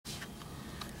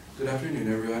Good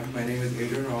afternoon, everyone. My name is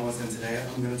Adrian COF, and today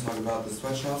I'm going to talk about the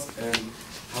sweatshops and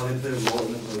how they play a role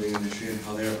in the clothing industry and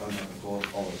how they are unethical,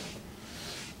 all of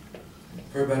them.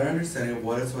 For a better understanding of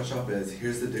what a sweatshop is,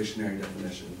 here's the dictionary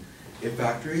definition. A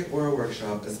factory or a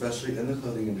workshop, especially in the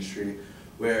clothing industry,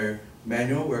 where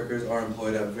manual workers are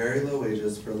employed at very low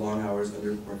wages for long hours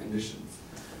under poor conditions.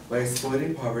 By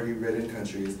exploiting poverty-ridden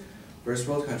countries, first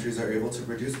world countries are able to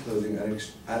produce clothing at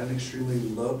an extremely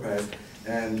low price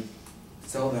and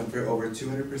sell them for over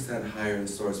 200% higher in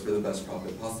stores for the best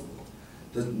profit possible.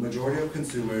 The majority of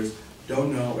consumers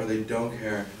don't know or they don't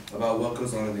care about what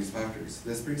goes on in these factories.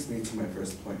 This brings me to my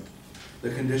first point.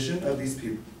 The conditions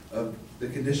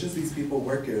these people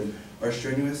work in are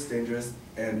strenuous, dangerous,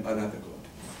 and unethical.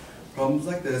 Problems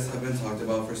like this have been talked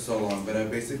about for so long, but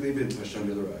have basically been pushed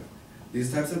under the rug.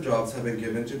 These types of jobs have been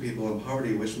given to people in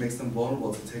poverty, which makes them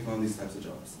vulnerable to take on these types of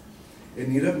jobs.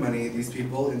 In need of money, these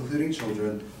people, including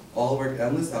children, all work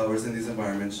endless hours in these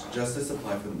environments just to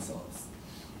supply for themselves.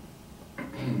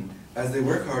 As they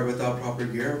work hard without proper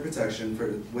gear or protection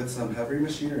with some heavy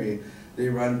machinery, they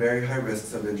run very high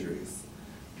risks of injuries.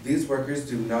 These workers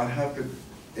do not have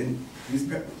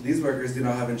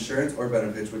insurance or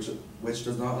benefits, which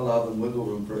does not allow them wiggle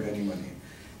room for any money.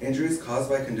 Injuries caused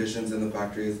by conditions in the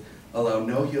factories allow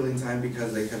no healing time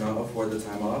because they cannot afford the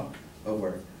time off of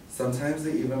work. Sometimes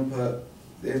it even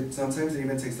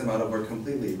takes them out of work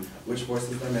completely, which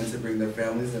forces them in to bring their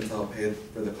families in to help pay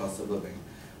for the cost of living.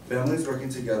 Families working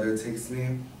together takes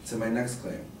me to my next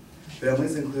claim.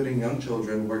 Families, including young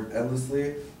children, work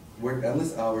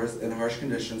endless hours in harsh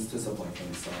conditions to supply for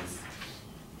themselves.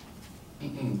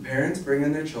 Parents bring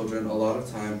in their children a lot of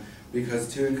time because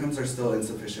two incomes are still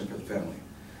insufficient for the family.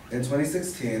 In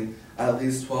 2016, at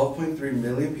least 12.3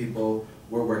 million people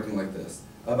were working like this.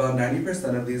 About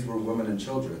 90% of these were women and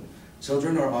children.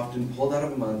 Children are often pulled out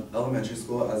of elementary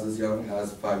school as young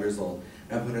as 5 years old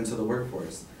and put into the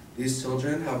workforce. These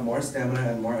children have more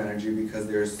stamina and more energy because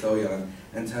they are so young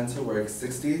and tend to work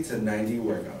 60 to 90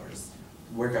 work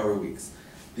hour weeks.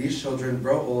 These children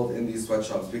grow old in these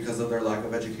sweatshops because of their lack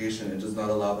of education. It does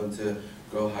not allow them to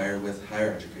go higher with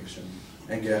higher education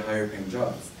and get higher paying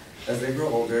jobs. As they grow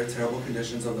older, terrible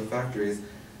conditions of the factories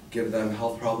give them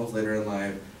health problems later in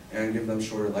life and give them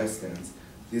shorter lifespans.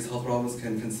 These health problems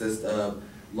can consist of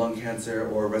lung cancer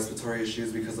or respiratory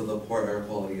issues because of the poor air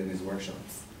quality in these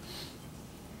workshops.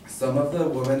 Some of the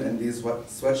women in these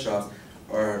sweatshops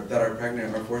that are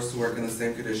pregnant are forced to work in the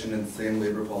same condition and same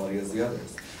labor quality as the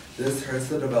others. This hurts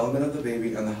the development of the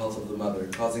baby and the health of the mother,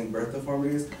 causing birth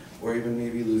deformities or even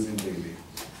maybe losing the baby.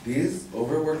 These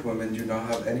overworked women do not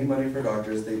have any money for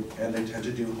doctors and they tend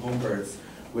to do home births,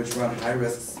 which run high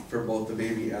risks for both the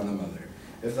baby and the mother.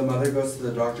 If the mother goes to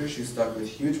the doctor, she's stuck with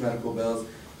huge medical bills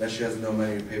that she has no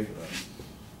money to pay for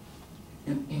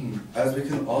them. As we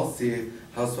can all see,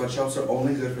 how sweatshops are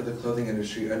only good for the clothing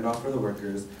industry and not for the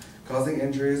workers, causing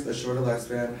injuries, a shorter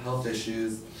lifespan, health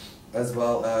issues, as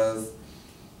well as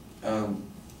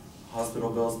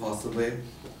hospital bills possibly.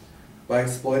 By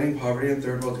exploiting poverty in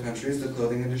third world countries, the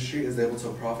clothing industry is able to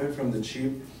profit from the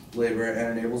cheap labor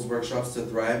and enables workshops to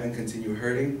thrive and continue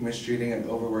hurting, mistreating, and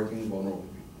overworking vulnerable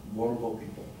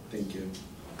people. Thank you.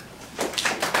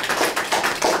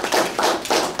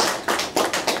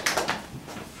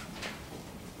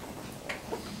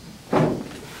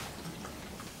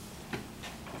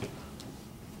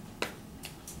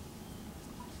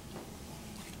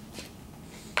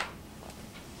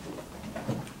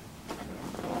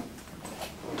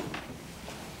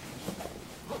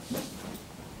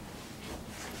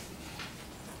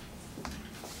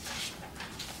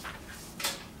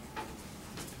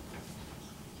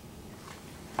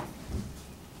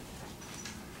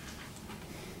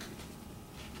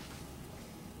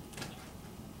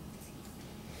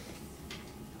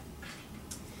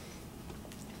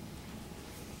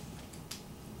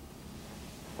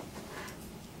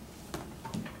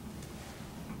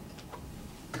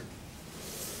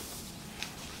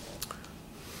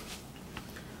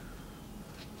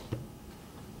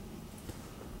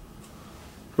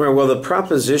 Right, well, the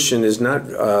proposition is not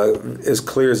as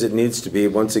clear as it needs to be.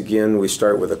 Once again, we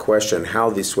start with a question, how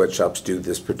these sweatshops do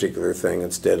this particular thing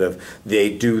instead of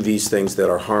they do these things that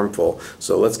are harmful.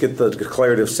 So let's get the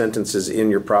declarative sentences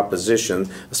in your proposition,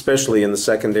 especially in the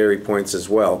secondary points as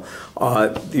well.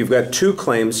 You've got two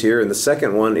claims here, and the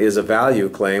second one is a value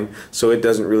claim, so it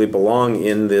doesn't really belong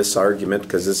in this argument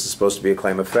because this is supposed to be a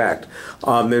claim of fact.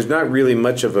 There's not really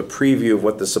much of a preview of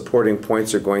what the supporting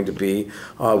points are going to be.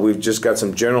 We've just got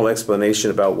some general general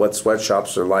explanation about what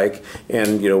sweatshops are like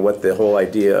and, what the whole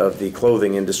idea of the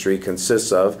clothing industry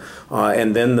consists of.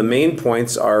 And then the main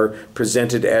points are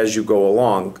presented as you go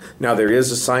along. Now, there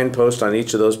is a signpost on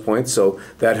each of those points, so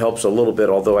that helps a little bit,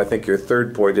 although I think your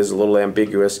third point is a little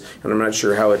ambiguous, and I'm not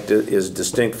sure how it is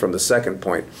distinct from the second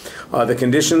point. The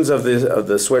conditions of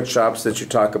the sweatshops that you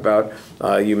talk about,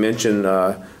 you mentioned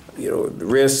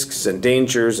risks and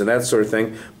dangers and that sort of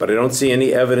thing, but I don't see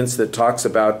any evidence that talks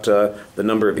about the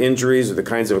number of injuries or the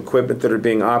kinds of equipment that are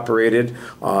being operated.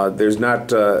 There's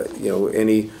not,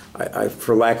 any,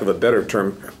 for lack of a better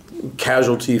term,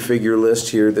 casualty figure list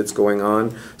here that's going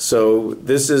on. So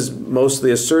this is mostly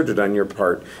asserted on your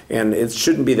part, and it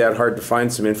shouldn't be that hard to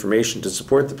find some information to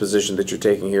support the position that you're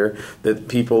taking here, that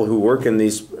people who work in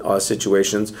these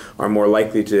situations are more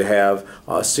likely to have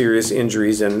serious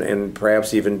injuries and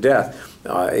perhaps even death.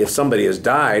 If somebody has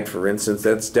died, for instance,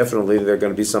 that's definitely, there are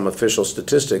going to be some official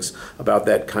statistics about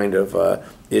that kind of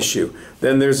issue.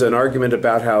 Then there's an argument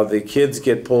about how the kids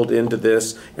get pulled into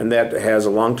this and that has a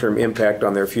long-term impact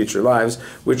on their future lives,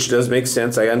 which does make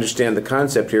sense. I understand the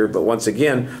concept here, but once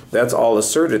again, that's all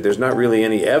asserted. There's not really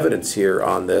any evidence here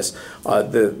on this.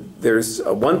 There's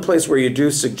one place where you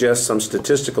do suggest some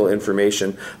statistical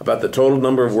information about the total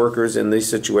number of workers in these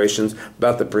situations,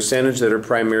 about the percentage that are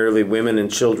primarily women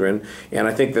and children, and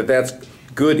I think that that's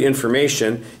good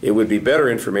information. It would be better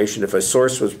information if a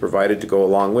source was provided to go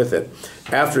along with it.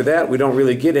 After that, we don't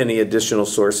really get any additional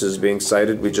sources being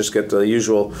cited. We just get the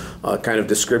usual kind of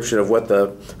description of what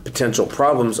the potential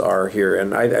problems are here.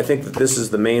 And I think that this is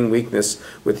the main weakness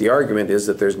with the argument, is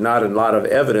that there's not a lot of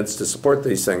evidence to support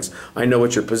these things. I know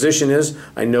what your position is.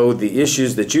 I know the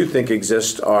issues that you think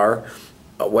exist are.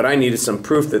 What I need is some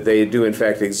proof that they do in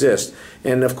fact exist.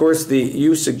 And of course,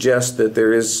 you suggest that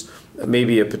there is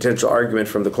maybe a potential argument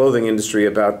from the clothing industry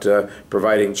about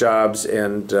providing jobs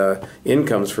and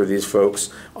incomes for these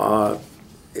folks.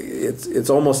 It's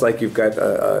almost like you've got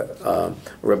a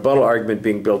rebuttal argument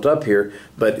being built up here,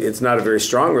 but it's not a very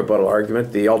strong rebuttal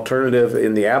argument. The alternative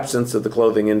in the absence of the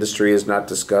clothing industry is not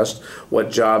discussed.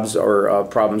 What jobs or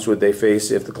problems would they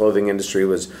face if the clothing industry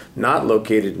was not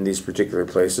located in these particular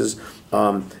places?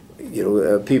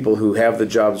 People who have the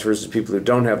jobs versus people who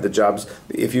don't have the jobs.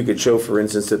 If you could show, for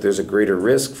instance, that there's a greater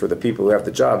risk for the people who have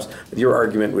the jobs, your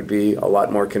argument would be a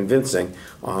lot more convincing.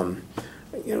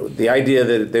 The idea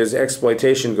that there's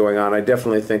exploitation going on, I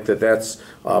definitely think that that's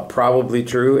probably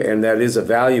true, and that is a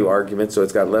value argument, so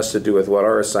it's got less to do with what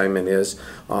our assignment is.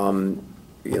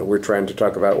 We're trying to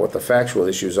talk about what the factual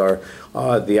issues are.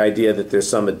 The idea that there's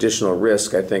some additional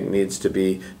risk, I think, needs to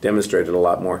be demonstrated a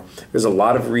lot more. There's a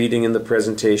lot of reading in the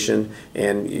presentation,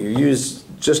 and you use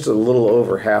just a little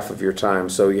over half of your time,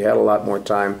 so you had a lot more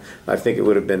time. I think it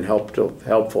would have been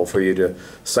helpful for you to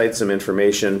cite some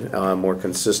information more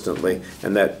consistently,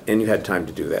 and you had time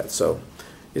to do that, so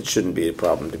it shouldn't be a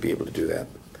problem to be able to do that.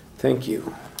 Thank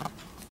you.